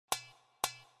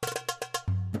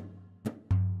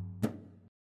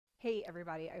Hey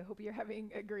everybody, I hope you're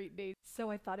having a great day. So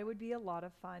I thought it would be a lot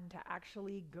of fun to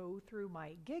actually go through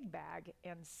my gig bag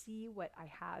and see what I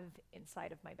have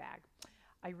inside of my bag.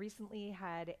 I recently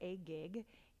had a gig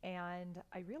and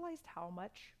I realized how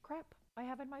much crap I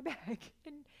have in my bag.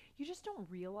 And you just don't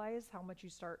realize how much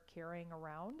you start carrying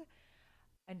around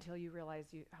until you realize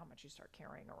how much you start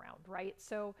carrying around, right?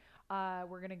 So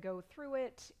we're gonna go through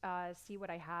it, see what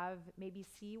I have, maybe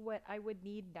see what I would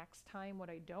need next time, what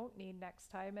I don't need next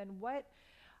time, and what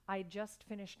I just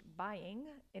finished buying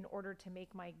in order to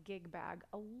make my gig bag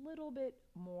a little bit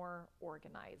more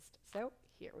organized. So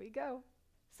here we go.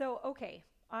 So, okay,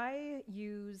 I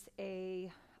use a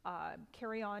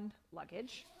carry-on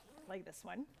luggage like this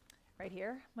one right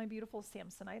here, my beautiful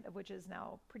Samsonite, of which is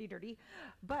now pretty dirty.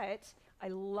 But I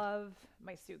love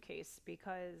my suitcase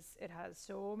because it has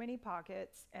so many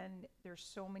pockets and there's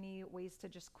so many ways to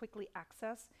just quickly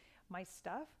access my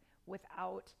stuff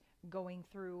without going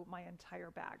through my entire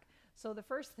bag. So the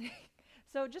first thing,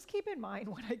 so just keep in mind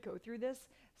when I go through this,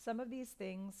 some of these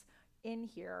things in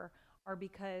here are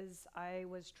because I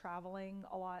was traveling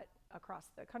a lot across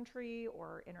the country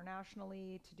or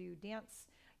internationally to do dance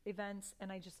events,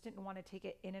 and I just didn't want to take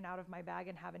it in and out of my bag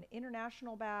and have an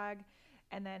international bag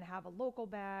and then have a local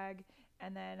bag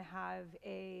and then have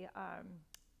a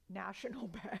national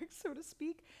bag, so to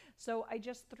speak. So I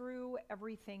just threw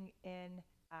everything in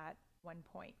at one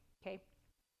point. Okay.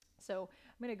 So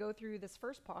I'm going to go through this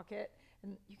first pocket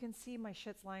and you can see my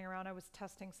shit's lying around. I was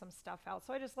testing some stuff out.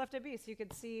 So I just left it be so you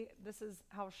could see this is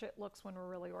how shit looks when we're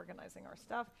really organizing our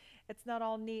stuff. It's not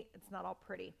all neat. It's not all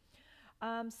pretty.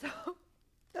 So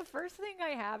the first thing I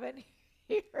have in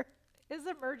here is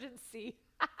emergency.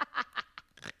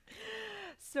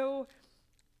 So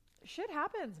shit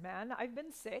happens, man. I've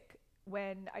been sick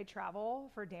when I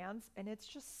travel for dance and it's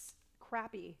just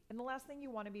crappy. And the last thing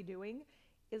you want to be doing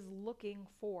is looking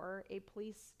for a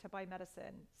place to buy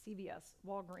medicine, CVS,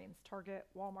 Walgreens, Target,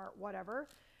 Walmart, whatever.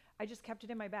 I just kept it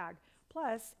in my bag.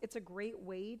 Plus, it's a great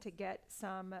way to get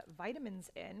some vitamins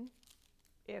in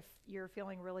if you're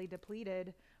feeling really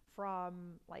depleted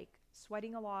from like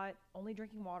sweating a lot, only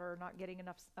drinking water, not getting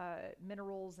enough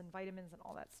minerals and vitamins and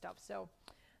all that stuff. So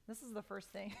this is the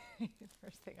first thing,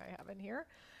 first thing I have in here.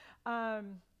 A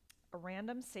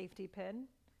random safety pin.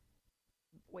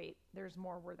 Wait, there's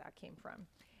more where that came from.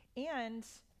 And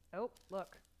oh,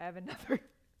 look, I have another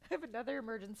I have another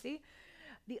emergency.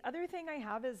 The other thing I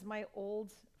have is my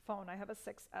old phone. I have a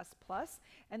 6S Plus,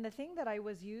 and the thing that I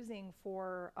was using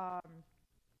for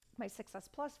my 6S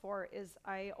Plus for is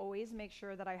I always make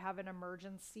sure that I have an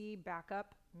emergency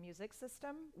backup music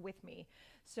system with me.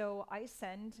 So I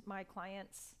send my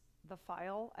clients the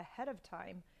file ahead of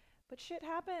time, but shit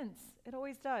happens. It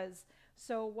always does.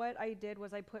 So what I did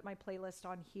was I put my playlist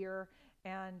on here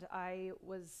and I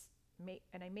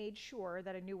made sure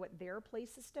that I knew what their play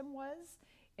system was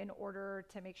in order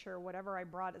to make sure whatever I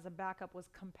brought as a backup was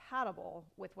compatible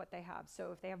with what they have.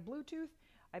 So if they have Bluetooth,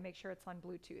 I make sure it's on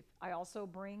Bluetooth. I also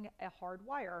bring a hard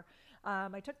wire.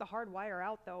 I took the hard wire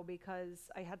out though because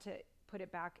I had to put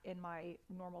it back in my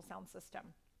normal sound system.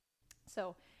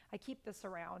 So I keep this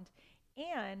around.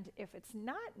 And if it's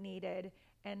not needed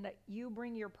and you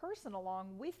bring your person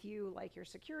along with you, like your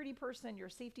security person, your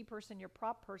safety person, your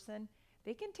prop person,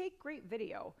 they can take great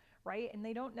video, right? And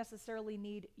they don't necessarily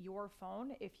need your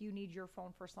phone if you need your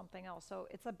phone for something else. So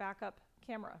it's a backup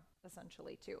camera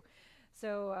essentially too.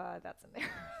 So that's in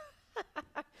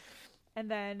there.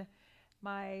 And then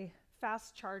my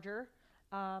fast charger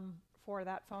for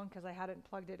that phone because I hadn't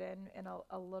plugged it in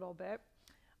a little bit.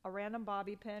 A random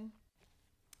bobby pin.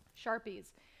 Sharpies.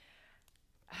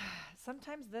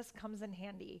 Sometimes this comes in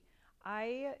handy.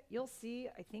 You'll see,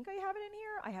 I think I have it in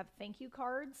here. I have thank you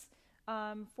cards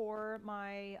for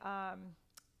my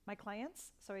my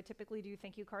clients. So I typically do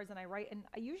thank you cards and I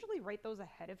usually write those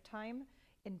ahead of time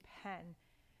in pen.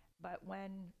 But when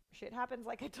shit happens,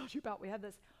 like I told you about, we had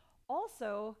this.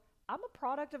 Also, I'm a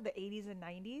product of the 80s and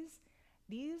 90s.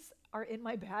 These are in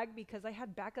my bag because I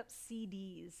had backup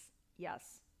CDs.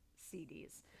 Yes,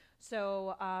 CDs.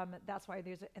 So that's why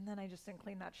there's, and then I just didn't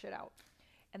clean that shit out.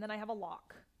 And then I have a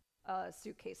lock, a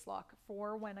suitcase lock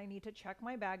for when I need to check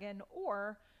my bag in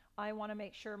or I want to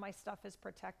make sure my stuff is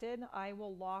protected. I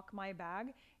will lock my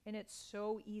bag and it's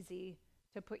so easy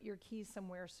to put your keys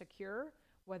somewhere secure,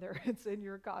 whether it's in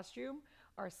your costume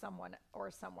or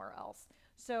somewhere else.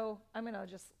 So I'm going to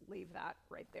just leave that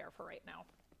right there for right now.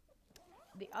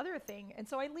 The other thing, and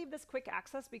so I leave this quick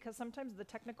access because sometimes the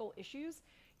technical issues,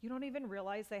 you don't even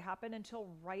realize they happen until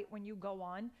right when you go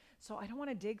on. So I don't want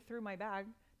to dig through my bag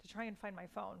to try and find my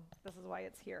phone. This is why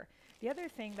it's here. The other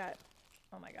thing that,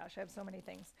 oh my gosh, I have so many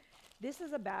things. This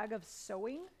is a bag of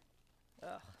sewing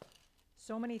Ugh,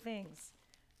 so many things.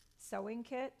 Sewing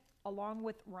kit along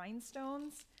with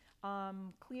rhinestones.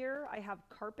 Clear. I have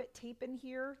carpet tape in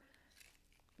here.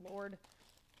 Lord.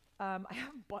 I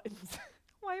have buttons.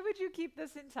 Why would you keep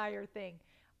this entire thing?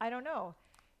 I don't know.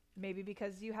 Maybe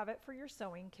because you have it for your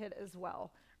sewing kit as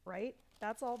well, right?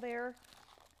 That's all there.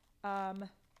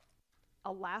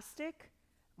 Elastic,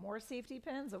 more safety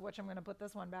pins, of which I'm going to put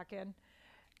this one back in.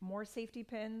 More safety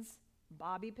pins,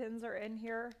 bobby pins are in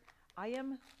here. I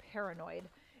am paranoid.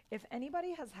 If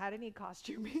anybody has had any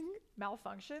costuming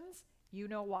malfunctions, you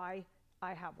know why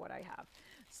I have what I have.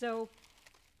 So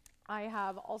I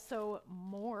have also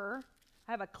more.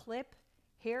 I have a clip,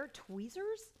 hair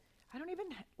tweezers. I don't even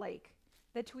like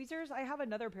the tweezers. I have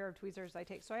another pair of tweezers I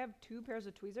take. So I have 2 pairs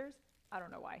of tweezers. I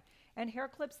don't know why. And hair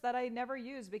clips that I never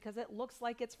use because it looks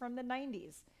like it's from the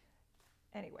 90s.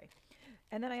 Anyway,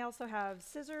 and then I also have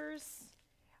scissors.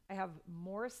 I have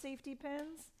more safety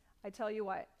pins. I tell you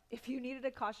what, if you needed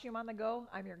a costume on the go,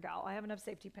 I'm your gal. I have enough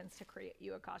safety pins to create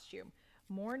you a costume.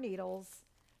 More needles,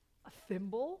 a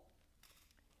thimble.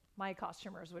 My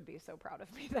costumers would be so proud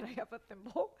of me that I have a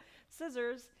thimble,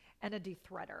 scissors, and a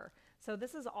dethreader. So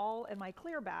this is all in my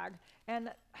clear bag.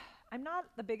 And I'm not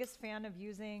the biggest fan of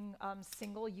using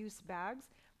single-use bags,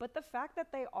 but the fact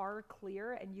that they are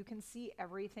clear and you can see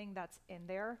everything that's in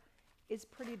there is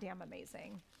pretty damn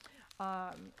amazing.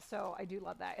 So I do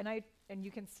love that. And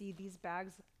you can see these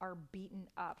bags are beaten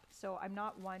up. So I'm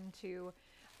not one to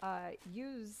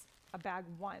use a bag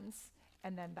once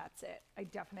and then that's it. I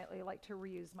definitely like to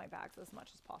reuse my bags as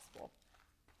much as possible.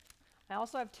 I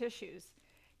also have tissues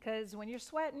because when you're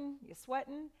sweating,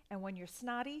 and when you're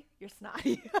snotty, you're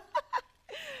snotty.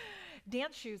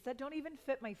 Dance shoes that don't even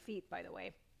fit my feet, by the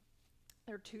way.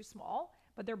 They're too small,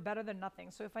 but they're better than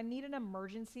nothing. So if I need an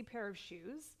emergency pair of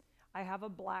shoes, I have a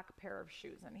black pair of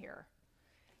shoes in here.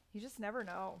 You just never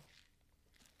know.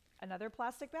 Another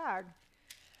plastic bag.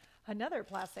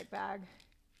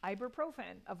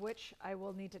 Ibuprofen, of which I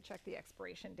will need to check the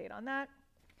expiration date on that.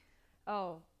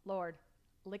 Oh, Lord.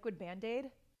 Liquid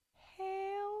Band-Aid.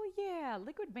 Hell yeah.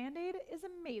 Liquid Band-Aid is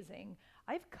amazing.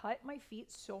 I've cut my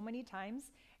feet so many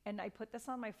times, and I put this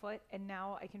on my foot, and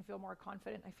now I can feel more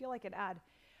confident. I feel like an ad.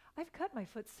 I've cut my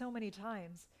foot so many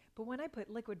times, but when I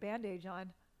put Liquid Band-Aid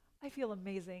on, I feel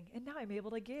amazing, and now I'm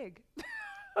able to gig.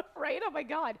 Right? Oh my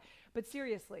God. But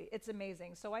seriously, it's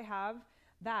amazing. So I have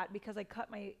that because I cut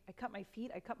my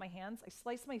feet, I cut my hands, I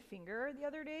sliced my finger the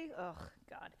other day. Ugh,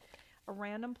 God. A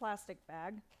random plastic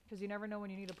bag because you never know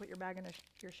when you need to put your bag in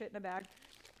your shit in a bag.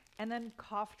 And then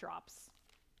cough drops.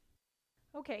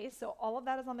 Okay, so all of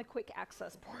that is on the quick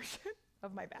access portion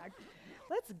of my bag.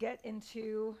 Let's get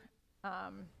into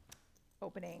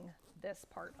opening this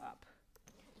part up.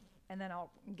 And then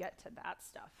I'll get to that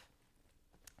stuff.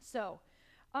 So,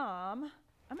 I'm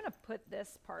going to put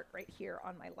this part right here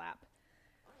on my lap.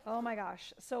 Oh my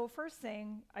gosh. So first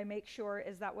thing I make sure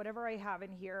is that whatever I have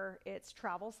in here, it's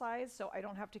travel size, so I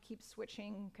don't have to keep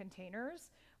switching containers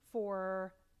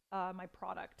for my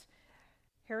product.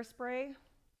 Hairspray,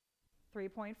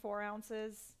 3.4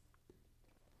 ounces.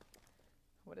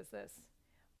 What is this?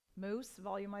 Mousse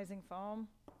volumizing foam,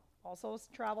 also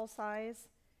travel size.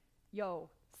 Yo,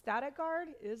 Static Guard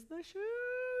is the shit.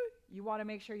 You want to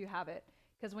make sure you have it.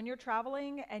 Because when you're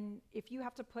traveling and if you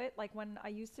have to put, like when I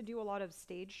used to do a lot of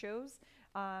stage shows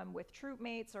with troupe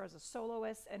mates or as a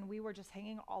soloist, and we were just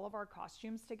hanging all of our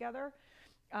costumes together,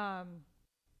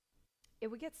 it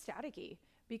would get staticky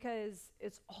because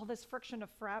it's all this friction of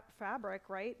fabric,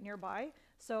 right, nearby.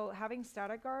 So having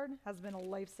Static Guard has been a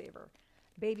lifesaver.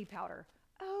 Baby powder.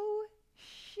 Oh,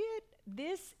 shit.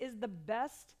 This is the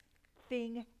best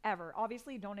thing ever.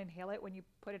 Obviously, don't inhale it when you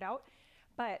put it out.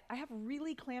 But I have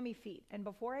really clammy feet, and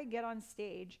before I get on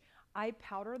stage, I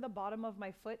powder the bottom of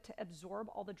my foot to absorb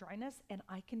all the dryness, and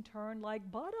I can turn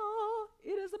like butter.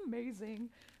 It is amazing.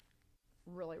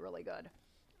 Really, really good.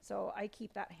 So I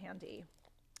keep that handy.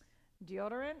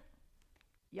 Deodorant.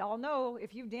 Y'all know,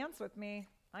 if you dance with me,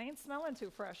 I ain't smelling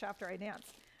too fresh after I dance,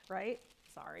 right?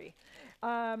 Sorry.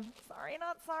 Sorry,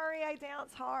 not sorry. I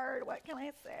dance hard. What can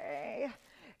I say?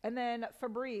 And then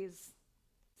Febreze.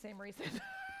 Same reason.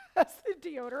 That's the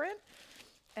deodorant.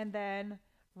 And then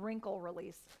wrinkle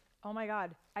release. Oh my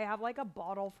God. I have like a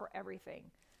bottle for everything.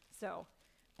 So,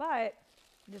 but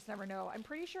you just never know. I'm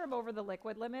pretty sure I'm over the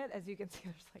liquid limit. As you can see,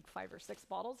 there's like 5 or 6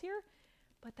 bottles here,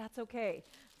 but that's okay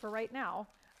for right now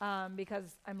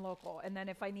because I'm local. And then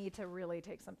if I need to really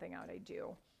take something out, I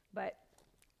do. But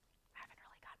I haven't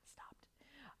really gotten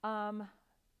stopped.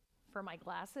 For my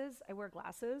glasses, I wear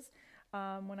glasses.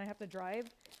 When I have to drive,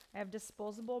 I have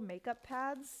disposable makeup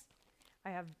pads. I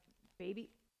have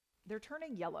they're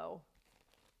turning yellow.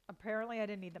 Apparently, I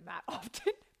didn't need them that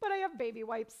often, but I have baby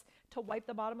wipes to wipe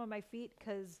the bottom of my feet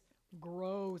because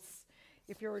gross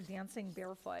if you're dancing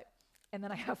barefoot. And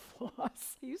then I have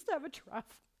floss. I used to have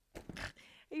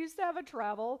a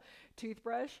travel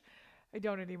toothbrush. I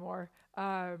don't anymore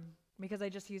because I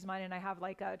just use mine and I have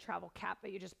like a travel cap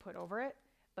that you just put over it.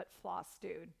 But floss,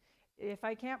 dude. If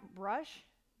I can't brush,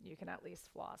 you can at least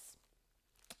floss.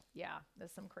 Yeah,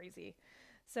 there's some crazy.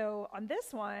 So on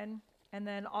this one, and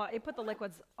then I put the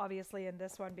liquids obviously in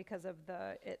this one because of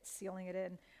it sealing it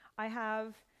in. I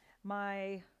have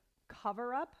my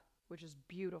cover up, which is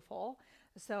beautiful.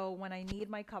 So when I need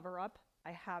my cover up,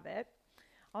 I have it.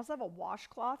 I also have a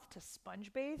washcloth to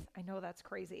sponge bathe. I know that's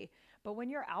crazy, but when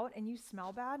you're out and you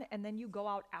smell bad and then you go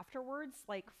out afterwards,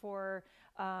 like for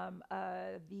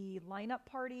the lineup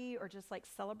party or just like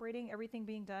celebrating everything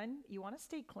being done, you want to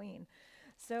stay clean.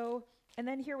 So, and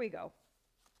then here we go.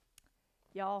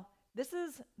 Y'all, this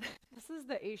is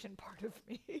the Asian part of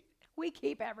me. We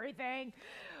keep everything.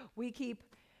 We keep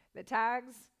the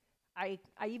tags. I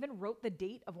even wrote the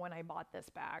date of when I bought this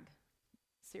bag.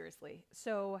 Seriously.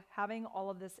 So having all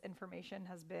of this information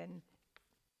has been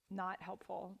not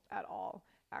helpful at all,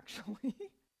 actually.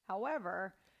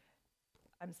 However,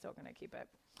 I'm still going to keep it.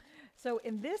 So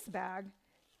in this bag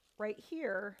right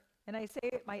here, and I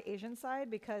say my Asian side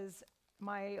because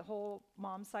my whole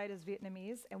mom's side is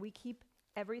Vietnamese, and we keep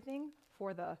everything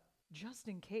for the just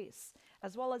in case,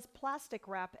 as well as plastic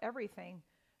wrap everything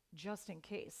just in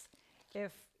case.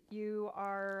 If you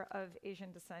are of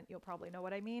Asian descent, you'll probably know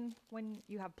what I mean. When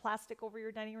you have plastic over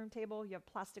your dining room table, you have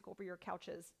plastic over your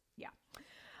couches. Yeah.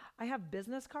 I have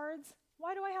business cards.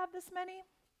 Why do I have this many?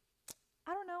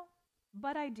 I don't know,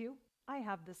 but I do. I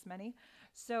have this many.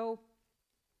 So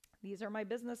these are my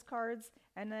business cards.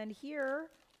 And then here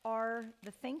are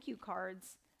the thank you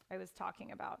cards I was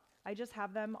talking about. I just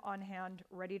have them on hand,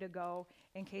 ready to go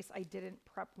in case I didn't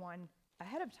prep one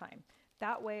ahead of time.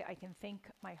 That way I can thank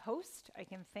my host. I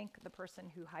can thank the person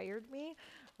who hired me,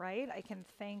 right? I can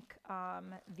thank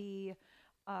the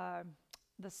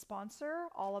sponsor.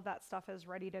 All of that stuff is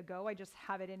ready to go. I just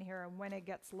have it in here, and when it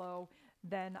gets low,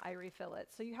 then I refill it.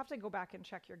 So you have to go back and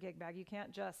check your gig bag. You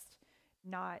can't just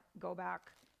not go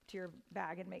back to your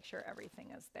bag and make sure everything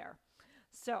is there.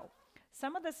 So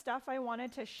some of the stuff I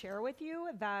wanted to share with you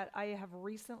that I have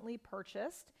recently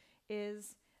purchased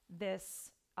is this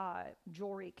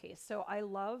jewelry case. So I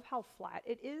love how flat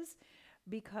it is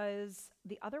because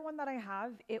the other one that I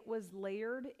have, it was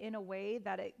layered in a way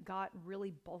that it got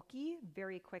really bulky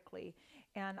very quickly.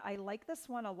 And I like this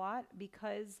one a lot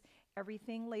because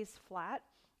everything lays flat.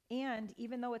 And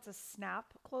even though it's a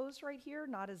snap close right here,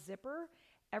 not a zipper,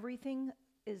 everything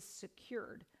is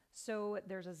secured. So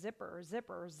there's a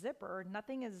zipper,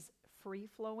 nothing is free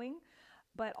flowing,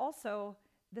 but also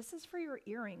this is for your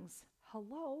earrings.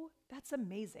 Hello, that's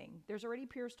amazing. There's already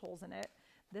pierced holes in it.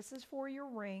 This is for your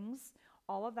rings,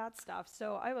 all of that stuff.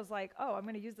 So I was like, oh, I'm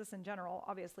going to use this in general.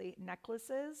 Obviously,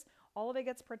 necklaces, all of it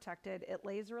gets protected. It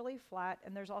lays really flat,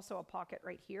 and there's also a pocket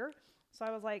right here. So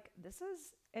I was like, this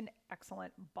is an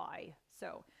excellent buy.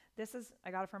 So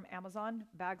I got it from Amazon,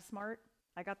 BagSmart.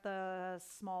 I got the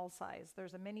small size.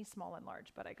 There's a mini, small, and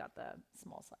large, but I got the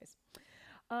small size.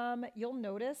 You'll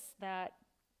notice that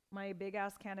my big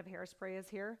ass can of hairspray is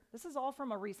here. This is all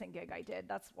from a recent gig I did.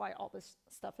 That's why all this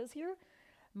stuff is here.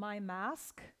 My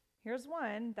mask, here's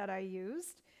one that I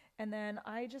used. And then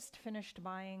I just finished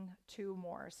buying 2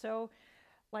 more. So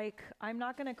like, I'm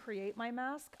not gonna create my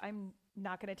mask. I'm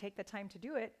not gonna take the time to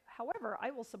do it. However,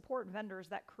 I will support vendors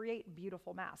that create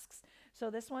beautiful masks. So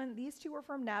these 2 are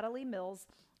from Natalie Mills.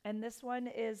 And this one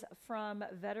is from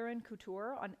Veteran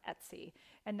Couture on Etsy.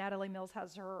 And Natalie Mills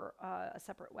has her a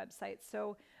separate website.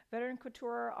 So Veteran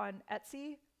Couture on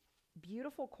Etsy,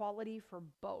 beautiful quality for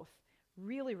both.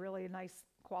 Really, really nice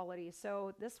quality.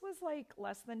 So this was like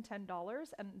less than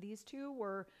 $10, and these 2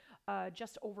 were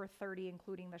just over $30,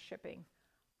 including the shipping.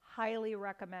 Highly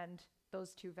recommend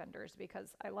those 2 vendors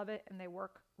because I love it and they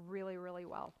work really, really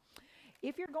well.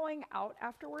 If you're going out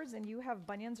afterwards and you have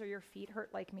bunions or your feet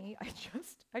hurt like me,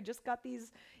 I just got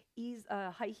these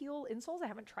high heel insoles. I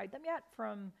haven't tried them yet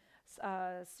from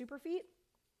Superfeet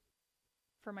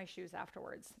for my shoes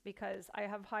afterwards because I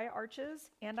have high arches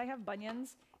and I have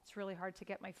bunions. It's really hard to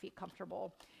get my feet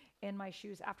comfortable in my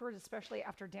shoes afterwards, especially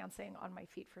after dancing on my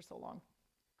feet for so long.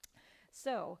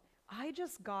 So I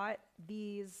just got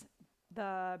the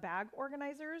bag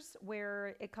organizers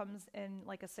where it comes in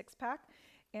like a 6-pack.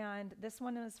 And this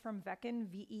one is from Veken,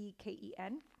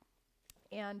 Veken,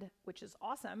 and which is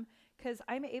awesome because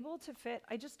I'm able to fit,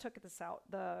 I just took this out,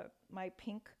 my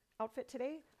pink outfit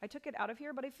today. I took it out of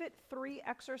here, but I fit 3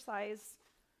 exercise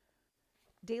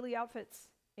daily outfits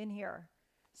in here.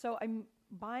 So I'm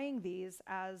buying these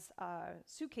as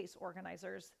suitcase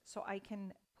organizers so I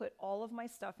can put all of my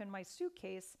stuff in my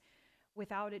suitcase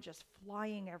without it just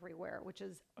flying everywhere, which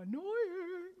is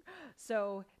annoying.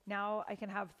 So now I can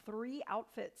have 3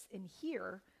 outfits in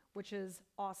here, which is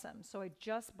awesome. So I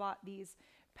just bought these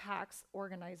PAX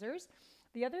organizers.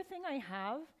 The other thing I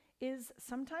have is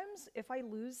sometimes if I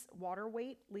lose water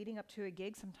weight leading up to a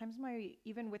gig, sometimes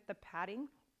even with the padding,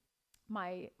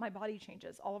 my body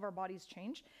changes. All of our bodies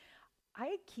change.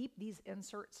 I keep these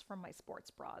inserts from my sports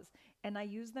bras and I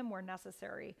use them where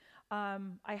necessary.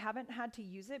 I haven't had to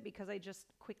use it because I just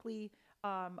quickly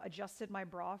adjusted my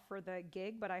bra for the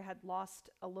gig, but I had lost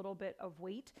a little bit of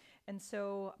weight. And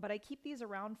so, but I keep these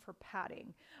around for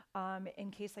padding in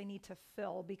case I need to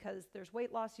fill because there's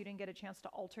weight loss. You didn't get a chance to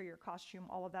alter your costume,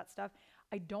 all of that stuff.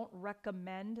 I don't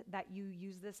recommend that you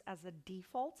use this as a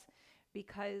default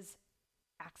because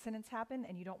accidents happen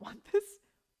and you don't want this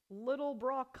little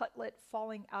bra cutlet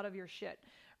falling out of your shit,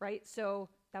 right? So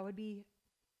that would be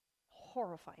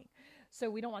horrifying. So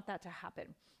we don't want that to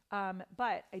happen.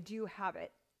 But I do have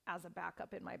it as a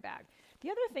backup in my bag. The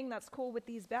other thing that's cool with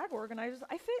these bag organizers,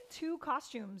 I fit 2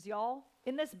 costumes, y'all,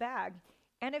 in this bag.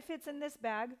 And it fits in this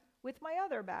bag with my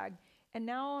other bag. And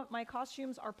now my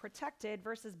costumes are protected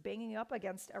versus banging up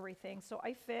against everything. So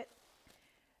I fit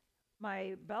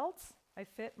my belt, I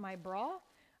fit my bra,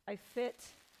 I fit,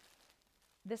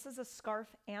 this is a scarf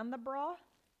and the bra,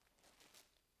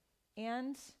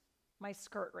 and my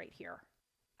skirt right here.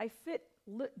 I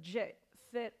legit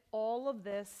fit all of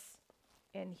this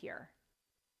in here.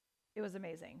 It was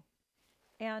amazing.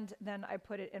 And then I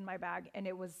put it in my bag and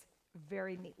it was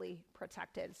very neatly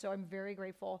protected. So I'm very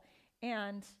grateful.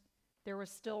 And there was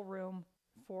still room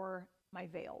for my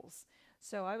veils.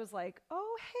 So I was like,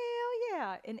 oh, hell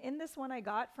yeah. And in this one I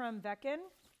got from Vecken,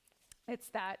 it's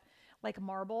that like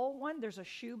marble one. There's a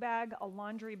shoe bag, a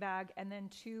laundry bag, and then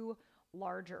 2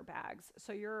 larger bags.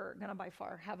 So you're gonna by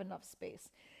far have enough space.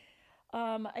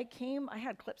 I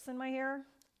had clips in my hair,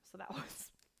 so that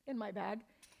was in my bag.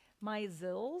 My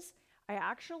Zills, I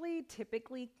actually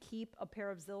typically keep a pair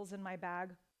of Zills in my bag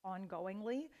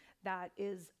ongoingly. That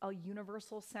is a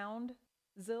universal sound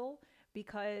Zill,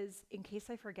 because in case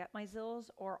I forget my Zills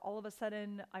or all of a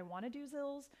sudden I want to do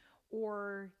Zills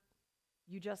or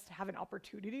you just have an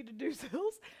opportunity to do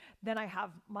Zills, then I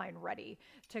have mine ready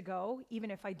to go. Even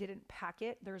if I didn't pack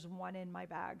it, there's one in my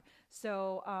bag.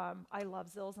 So I love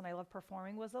Zills and I love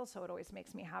performing with Zills, so it always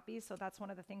makes me happy. So that's one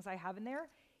of the things I have in there,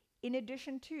 in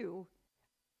addition to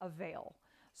a veil.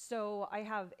 So I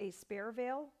have a spare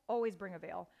veil, always bring a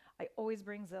veil. I always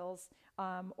bring Zills,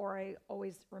 or I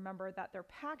always remember that they're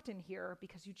packed in here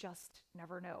because you just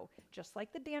never know. Just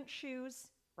like the dance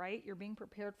shoes, right? You're being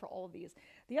prepared for all of these.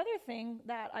 The other thing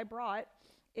that I brought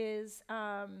is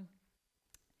a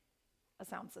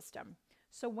sound system.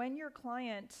 So when your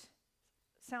client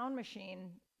sound machine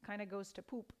kind of goes to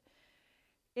poop,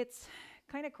 it's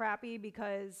kind of crappy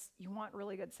because you want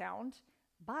really good sound,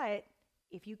 but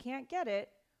if you can't get it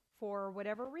for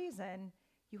whatever reason,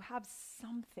 you have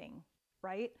something,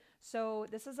 right? So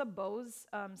this is a Bose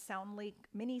SoundLink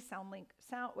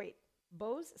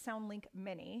Bose SoundLink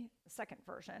Mini, second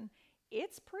version.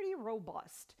 It's pretty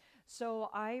robust. So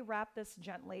I wrap this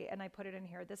gently and I put it in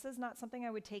here. This is not something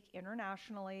I would take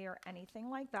internationally or anything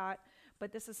like that,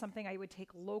 but this is something I would take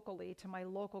locally to my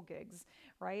local gigs,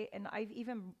 right? And I've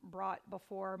even brought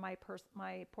before my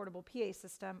portable PA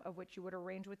system, of which you would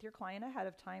arrange with your client ahead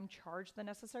of time, charge the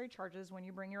necessary charges when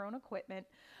you bring your own equipment.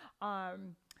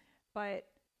 But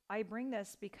I bring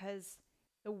this because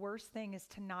the worst thing is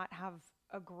to not have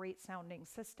a great sounding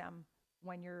system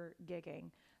when you're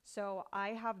gigging. So I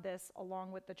have this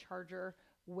along with the charger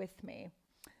with me.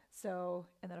 So,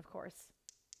 and then of course,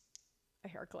 a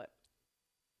hair clip.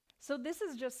 So this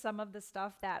is just some of the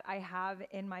stuff that I have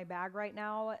in my bag right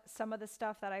now. Some of the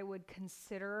stuff that I would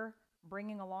consider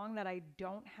bringing along that I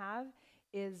don't have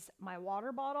is my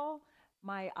water bottle,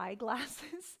 my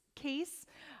eyeglasses case,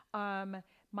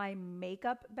 my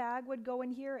makeup bag would go in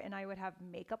here, and I would have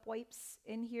makeup wipes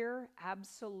in here,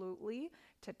 absolutely,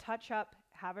 to touch up,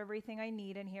 have everything I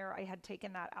need in here. I had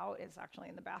taken that out. It's actually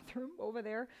in the bathroom over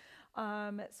there.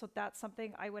 So that's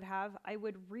something I would have. I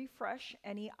would refresh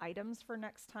any items for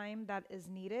next time that is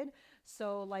needed.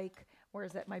 So like, where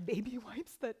is it? My baby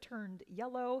wipes that turned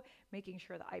yellow, making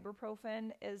sure the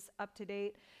ibuprofen is up to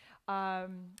date.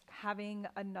 Having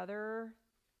another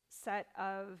set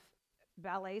of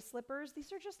ballet slippers.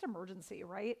 These are just emergency,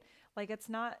 right? Like, it's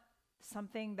not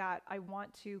something that I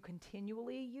want to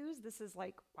continually use. This is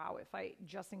like, wow, if I,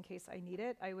 just in case I need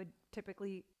it, I would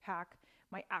typically pack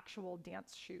my actual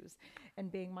dance shoes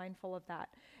and being mindful of that.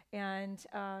 And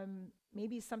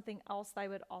maybe something else that I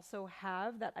would also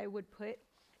have that I would put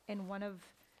in one of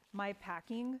my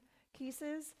packing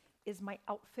cases is my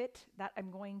outfit that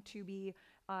I'm going to be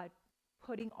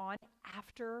putting on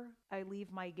after I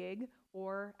leave my gig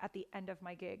or at the end of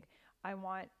my gig. I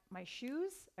want my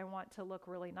shoes. I want to look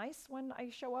really nice when I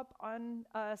show up on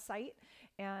a site.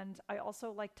 And I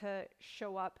also like to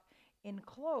show up in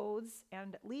clothes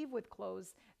and leave with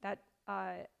clothes that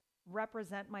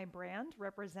represent my brand,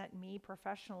 represent me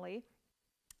professionally.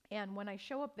 And when I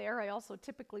show up there, I also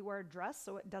typically wear a dress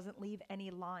so it doesn't leave any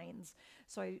lines.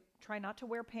 So I try not to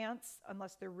wear pants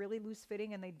unless they're really loose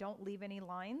fitting and they don't leave any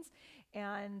lines.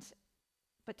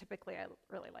 But typically I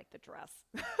really like the dress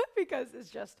because it's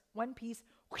just one piece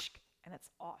whoosh, and it's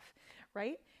off,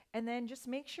 right? And then just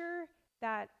make sure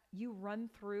that you run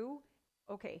through,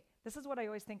 okay, this is what I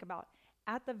always think about.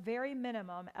 At the very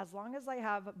minimum, as long as I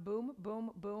have boom, boom,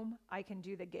 boom, I can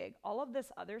do the gig. All of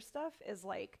this other stuff is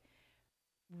like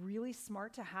really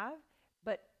smart to have,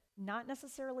 but not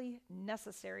necessarily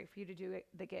necessary for you to do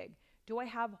the gig. Do I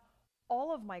have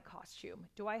all of my costume?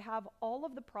 Do I have all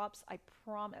of the props I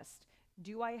promised?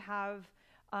 Do I have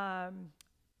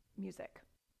music,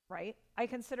 right? I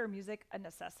consider music a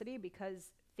necessity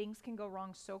because things can go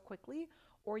wrong so quickly,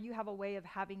 or you have a way of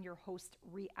having your host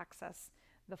re-access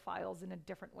the files in a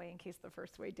different way in case the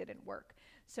first way didn't work.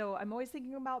 So I'm always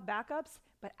thinking about backups,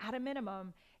 but at a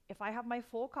minimum, if I have my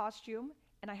full costume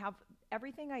and I have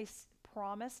everything I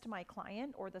promised my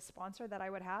client or the sponsor that I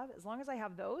would have, as long as I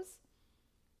have those,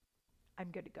 I'm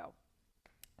good to go.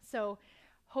 So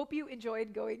hope you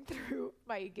enjoyed going through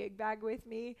my gig bag with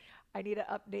me. I need to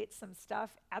update some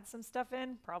stuff, add some stuff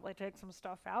in, probably take some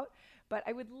stuff out, but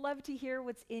I would love to hear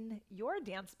what's in your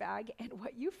dance bag and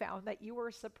what you found that you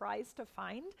were surprised to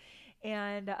find,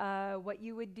 and what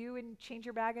you would do and change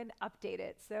your bag and update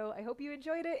it. So I hope you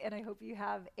enjoyed it, and I hope you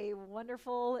have a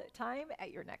wonderful time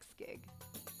at your next gig.